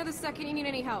 Let me know the second you need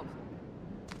any help.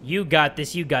 You got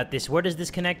this, you got this. Where does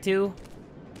this connect to?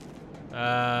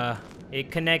 It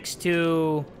connects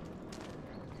to...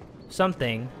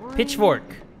 something. Pitchfork.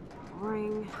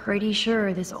 Boring. Pretty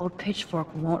sure this old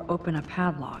pitchfork won't open a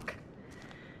padlock.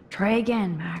 Try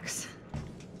again, Max.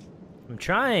 I'm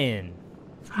trying.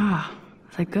 Ah,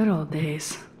 the good old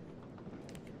days.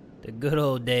 The good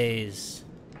old days.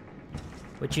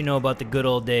 What you know about the good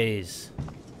old days?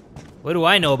 What do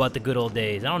I know about the good old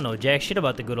days? I don't know jack shit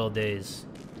about the good old days.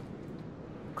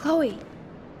 Chloe,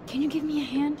 can you give me a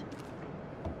hand?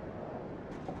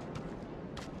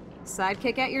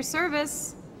 Sidekick at your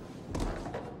service.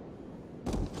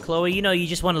 Chloe, you know you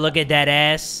just want to look at that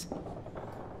ass.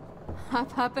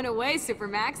 Hop, up and away,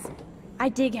 Supermax. I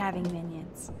dig having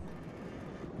minions.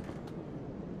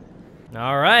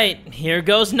 Alright, here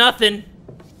goes nothing.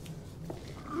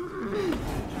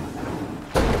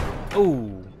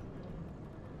 Ooh.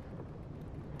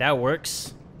 That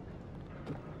works.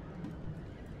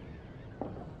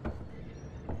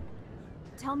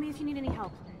 Tell me if you need any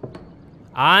help.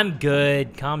 I'm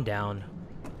good. Calm down.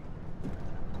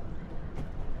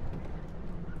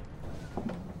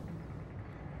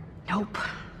 Nope.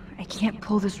 I can't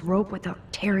pull this rope without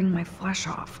tearing my flesh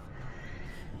off.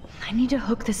 I need to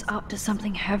hook this up to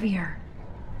something heavier.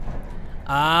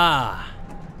 Ah.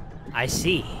 I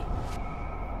see.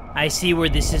 I see where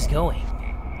this is going.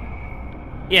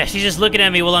 Yeah, she's just looking at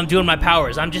me while I'm doing my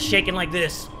powers. I'm just shaking like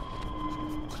this.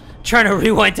 Trying to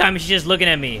rewind time and she's just looking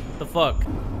at me. The fuck?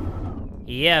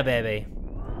 Yeah, baby.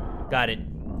 Got it.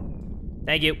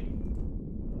 Thank you.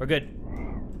 We're good.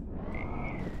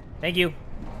 Thank you.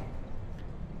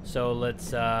 So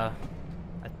let's,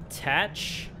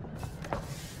 attach.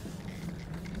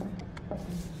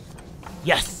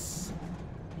 Yes!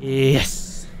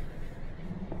 Yes!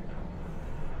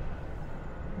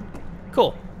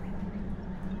 Cool.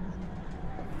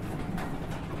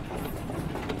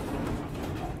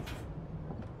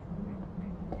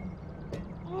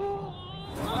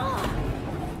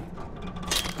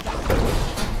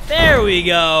 There we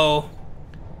go.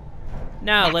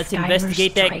 Now let's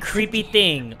investigate that creepy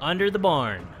thing under the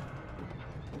barn.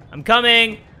 I'm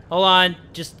coming. Hold on.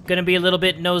 Just gonna be a little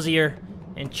bit nosier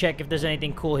and check if there's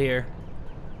anything cool here.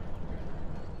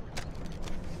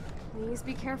 Please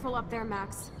be careful up there,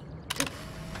 Max.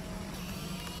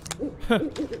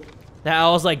 That I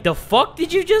was like, the fuck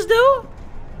did you just do?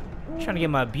 Trying to get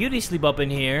my beauty sleep up in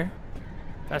here.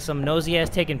 Got some nosy ass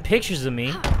taking pictures of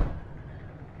me.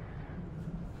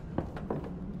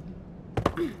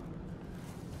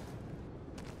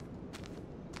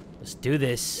 Let's do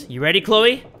this. You ready,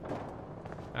 Chloe?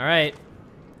 Alright.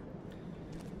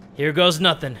 Here goes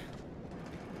nothing.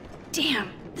 Damn,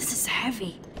 this is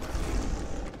heavy.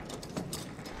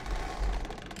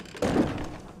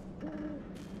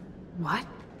 What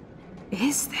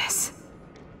is this?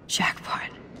 Jackpot.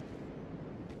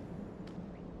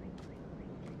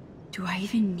 Do I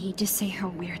even need to say how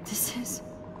weird this is?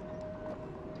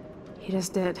 You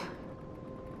just did.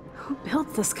 Who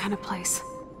built this kind of place?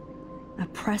 A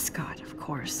Prescott, of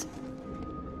course.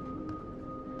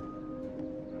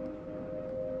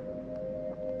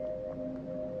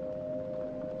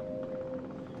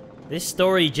 This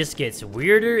story just gets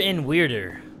weirder and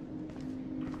weirder.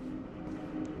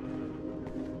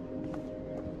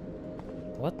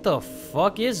 What the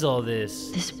fuck is all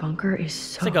this? This bunker is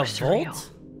so It's like a surreal. vault?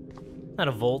 Not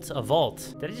a vault, a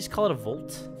vault. Did I just call it a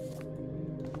vault?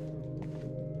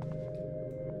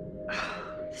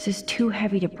 This is too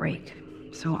heavy to break,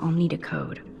 so I'll need a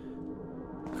code.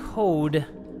 Code?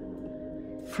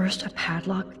 First a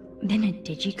padlock, then a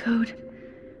digicode?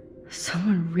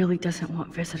 Someone really doesn't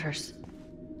want visitors.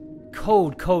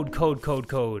 Code, code, code, code,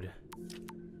 code.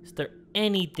 Is there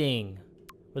anything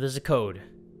where there's a code?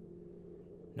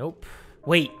 Nope.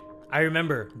 Wait, I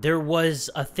remember. There was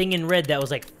a thing in red that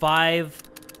was like 5,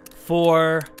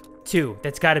 4, 2.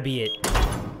 That's gotta be it.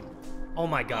 Oh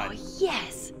my god. Oh,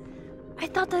 yes! I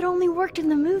thought that only worked in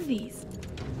the movies.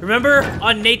 Remember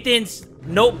on Nathan's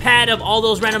notepad of all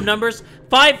those random numbers?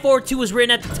 542 was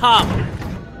written at the top.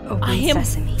 Open I am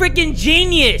sesame. freaking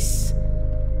genius!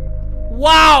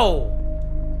 Wow!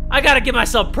 I gotta give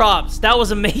myself props. That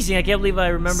was amazing. I can't believe I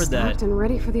remembered Stocked that. and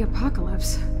ready for the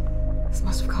apocalypse. This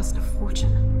must have cost a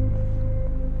fortune.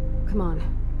 Come on.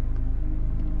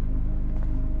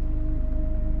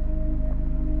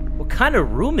 What kind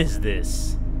of room is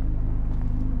this?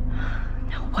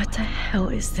 No, What the hell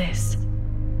is this?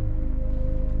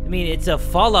 I mean, it's a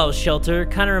fallout shelter.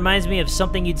 Kind of reminds me of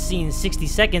something you'd see in 60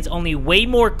 Seconds, only way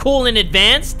more cool and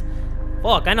advanced.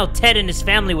 Fuck, I know Ted and his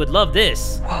family would love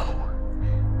this. Whoa.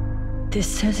 This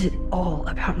says it all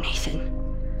about Nathan.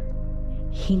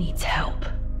 He needs help.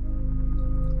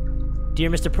 Dear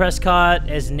Mr. Prescott,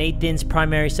 as Nathan's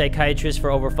primary psychiatrist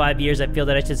for over 5 years, I feel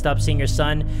that I should stop seeing your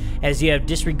son, as you have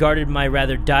disregarded my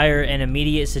rather dire and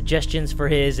immediate suggestions for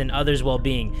his and others'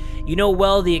 well-being. You know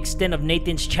well the extent of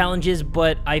Nathan's challenges,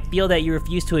 but I feel that you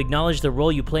refuse to acknowledge the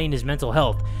role you play in his mental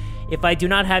health. If I do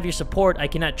not have your support, I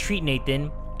cannot treat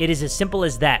Nathan. It is as simple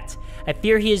as that. I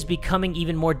fear he is becoming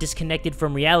even more disconnected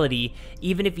from reality,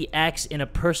 even if he acts in a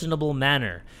personable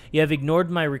manner. You have ignored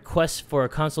my request for a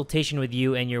consultation with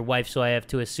you and your wife, so I have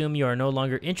to assume you are no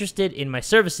longer interested in my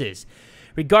services.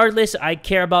 Regardless, I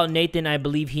care about Nathan. I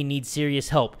believe he needs serious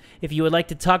help. If you would like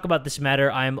to talk about this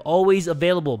matter, I am always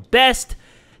available. Best,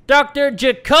 Dr.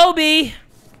 Jacoby!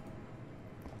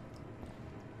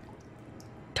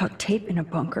 Duct tape in a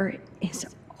bunker is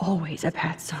always a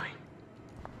bad sign.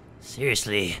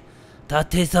 Seriously,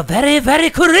 that is a very, very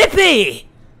creepy!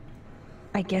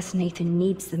 I guess Nathan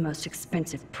needs the most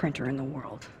expensive printer in the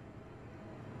world.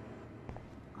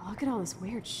 Look at all this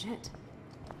weird shit.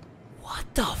 What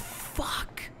the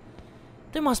fuck?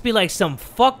 There must be like some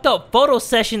fucked up photo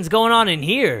sessions going on in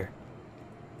here.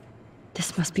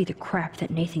 This must be the crap that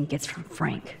Nathan gets from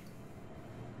Frank.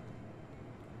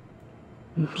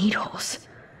 Needles.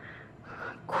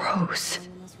 Gross.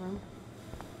 In this room?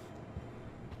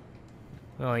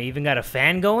 Oh, you even got a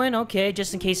fan going? Okay,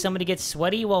 just in case somebody gets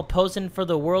sweaty while posing for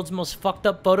the world's most fucked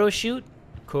up photo shoot.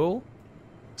 Cool.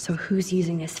 So who's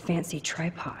using this fancy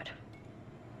tripod?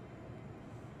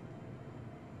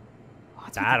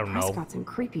 What's I with don't the know. Prescotts and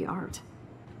creepy art?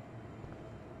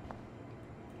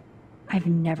 I've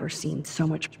never seen so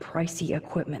much pricey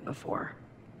equipment before.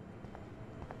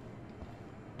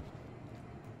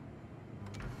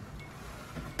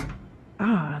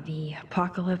 Ah, the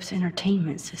Apocalypse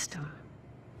Entertainment System.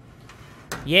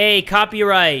 Yay,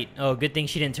 copyright! Oh, good thing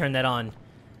she didn't turn that on. I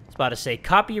was about to say,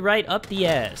 copyright up the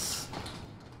ass.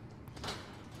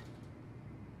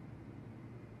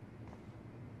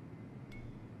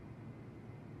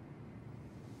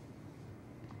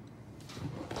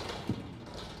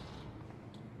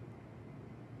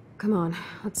 Come on,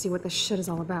 let's see what this shit is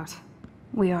all about.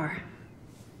 We are.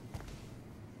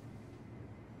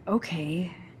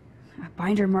 Okay. A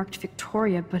binder marked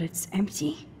Victoria, but it's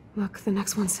empty. Look, the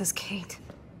next one says Kate.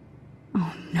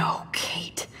 Oh no,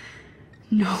 Kate.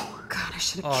 No. God, I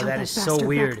should have Oh, killed that that is so bastard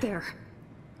weird. back there.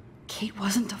 Kate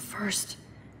wasn't the first.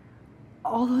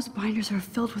 All those binders are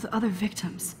filled with other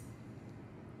victims.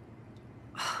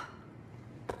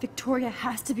 Victoria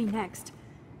has to be next.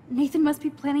 Nathan must be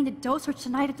planning to dose her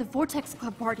tonight at the Vortex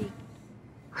Club party.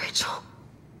 Rachel.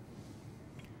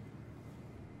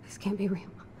 This can't be real.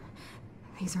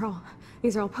 These are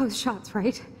all posed shots,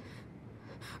 right?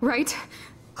 Right?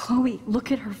 Chloe,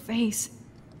 look at her face.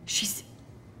 She's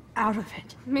out of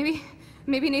it. Maybe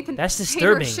Nathan That's paid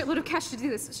her a disturbing. shitload of cash to do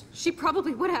this. She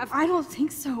probably would have. I don't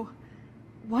think so.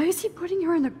 Why is he putting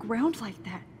her in the ground like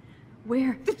that?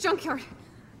 Where? The junkyard.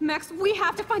 Max, we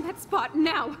have to find that spot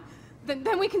now.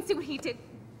 Then we can see what he did.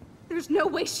 There's no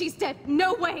way she's dead.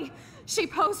 No way. She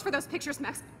posed for those pictures,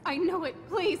 Max. I know it.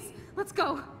 Please, let's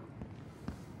go.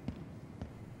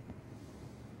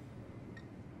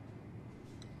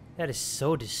 That is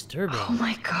so disturbing. Oh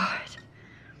my god.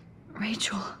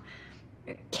 Rachel.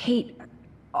 Kate.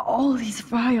 All these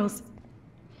files.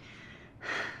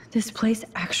 This place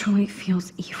actually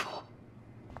feels evil.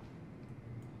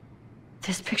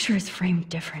 This picture is framed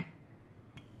different.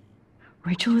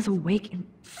 Rachel is awake and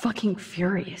fucking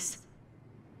furious.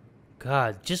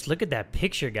 God, just look at that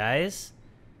picture, guys.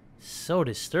 So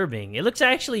disturbing. It looks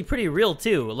actually pretty real,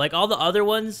 too. Like, all the other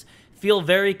ones feel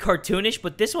very cartoonish,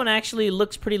 but this one actually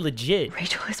looks pretty legit.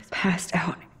 Rachel is passed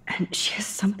out and she has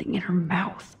something in her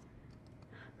mouth.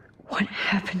 What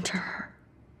happened to her?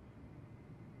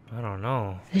 I don't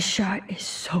know. This shot is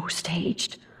so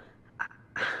staged.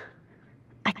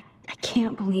 I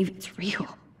can't believe it's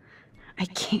real. I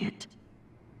can't.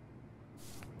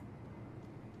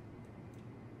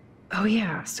 Oh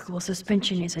yeah, school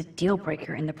suspension is a deal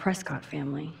breaker in the Prescott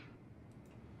family.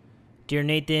 Dear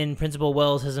Nathan, Principal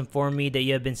Wells has informed me that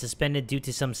you have been suspended due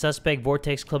to some suspect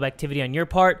Vortex Club activity on your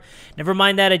part. Never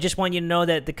mind that, I just want you to know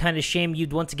that the kind of shame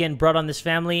you'd once again brought on this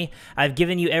family. I've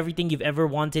given you everything you've ever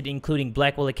wanted, including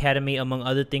Blackwell Academy, among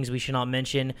other things we should not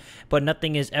mention, but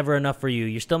nothing is ever enough for you.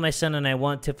 You're still my son and I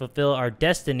want to fulfill our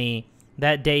destiny.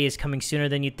 That day is coming sooner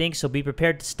than you think, so be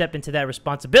prepared to step into that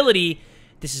responsibility.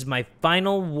 This is my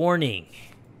final warning.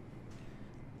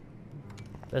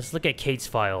 Let's look at Kate's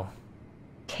file.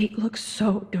 Kate looks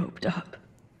so doped up.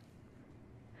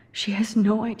 She has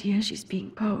no idea she's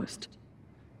being posed.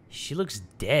 She looks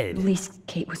dead. At least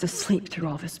Kate was asleep through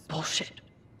all this bullshit.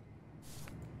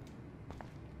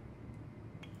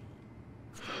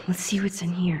 Let's see what's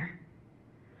in here.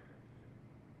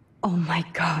 Oh my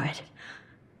god.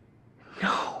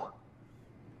 No.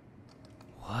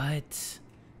 What?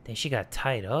 Think she got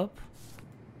tied up?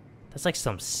 That's like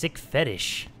some sick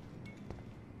fetish.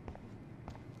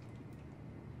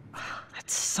 That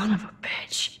son of a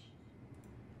bitch.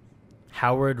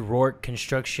 Howard Rourke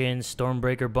Construction,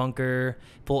 Stormbreaker Bunker,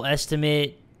 full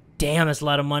estimate. Damn, that's a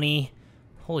lot of money.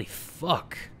 Holy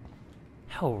fuck.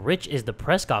 How rich is the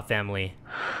Prescott family?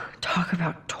 Talk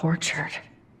about tortured.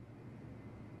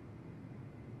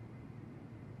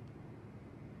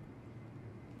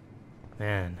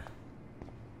 Man.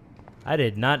 I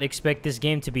did not expect this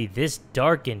game to be this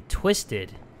dark and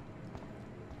twisted.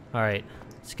 Alright,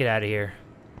 let's get out of here.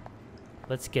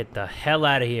 Let's get the hell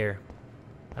out of here.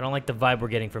 I don't like the vibe we're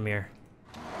getting from here.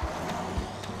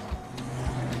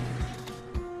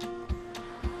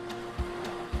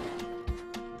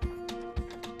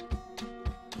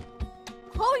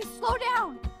 Chloe, slow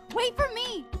down! Wait for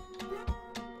me!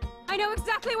 I know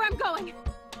exactly where I'm going.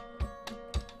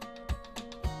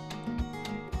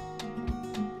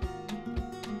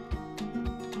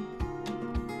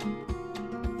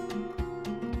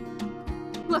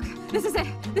 Look, this is it.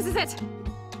 This is it.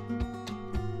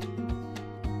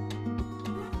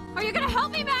 Are you gonna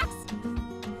help me, Max?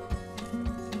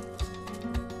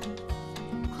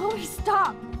 Chloe,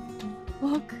 stop.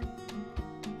 Look.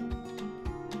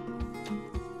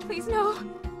 Please, no.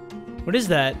 What is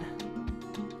that?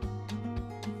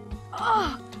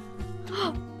 Oh,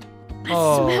 that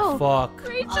Oh, smell. fuck.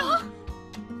 Rachel.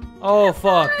 Oh,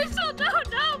 fuck. Rachel,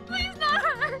 no, please, not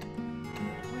her.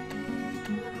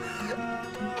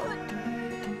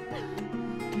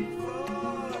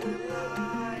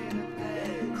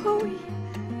 Chloe.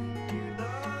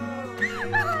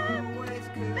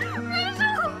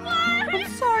 Rachel, why?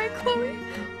 I'm sorry, Chloe.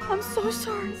 I'm so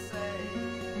sorry.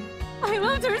 I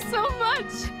loved her so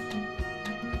much.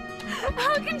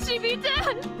 How can she be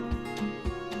dead?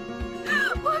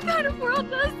 What kind of world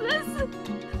does this?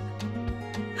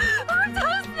 Who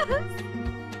does this?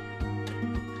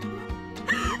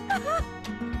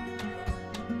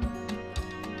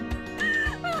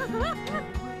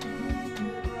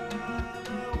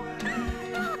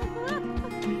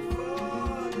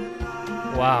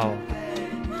 Wow.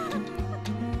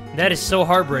 That is so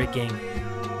heartbreaking.